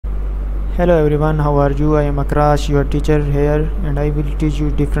Hello everyone, how are you? I am Akrash, your teacher here, and I will teach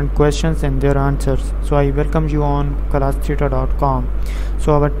you different questions and their answers. So I welcome you on classtheta.com.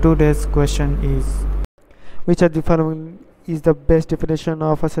 So our today's question is, which of the following is the best definition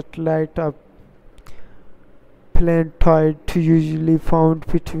of a satellite? A planetoid usually found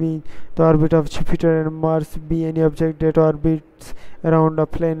between the orbit of Jupiter and Mars. B, any object that orbits around a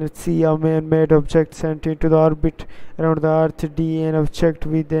planet. C, a man-made object sent into the orbit around the Earth. D, an object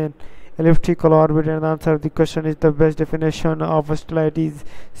with an elliptical orbit. And the answer of the question is, the best definition of a satellite is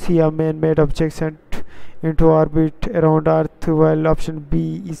C, a man-made object sent into orbit around Earth. While option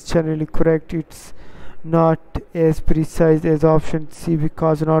B is generally correct, it's not as precise as option C,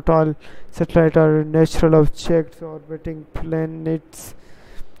 because not all satellites are natural objects orbiting planets.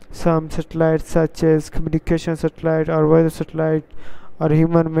 Some satellites, such as communication satellite or weather satellite, are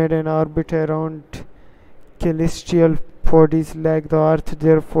human-made and orbit around celestial bodies like the Earth.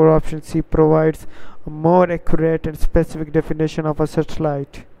 Therefore, option C provides a more accurate and specific definition of a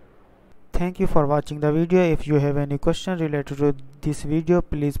satellite. Thank you for watching the video. If you have any question related to this video,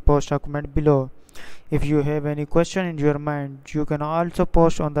 please post a comment below. If you have any question in your mind, you can also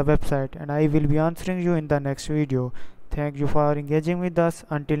post on the website and I will be answering you in the next video. Thank you for engaging with us.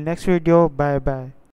 Until next video, bye bye.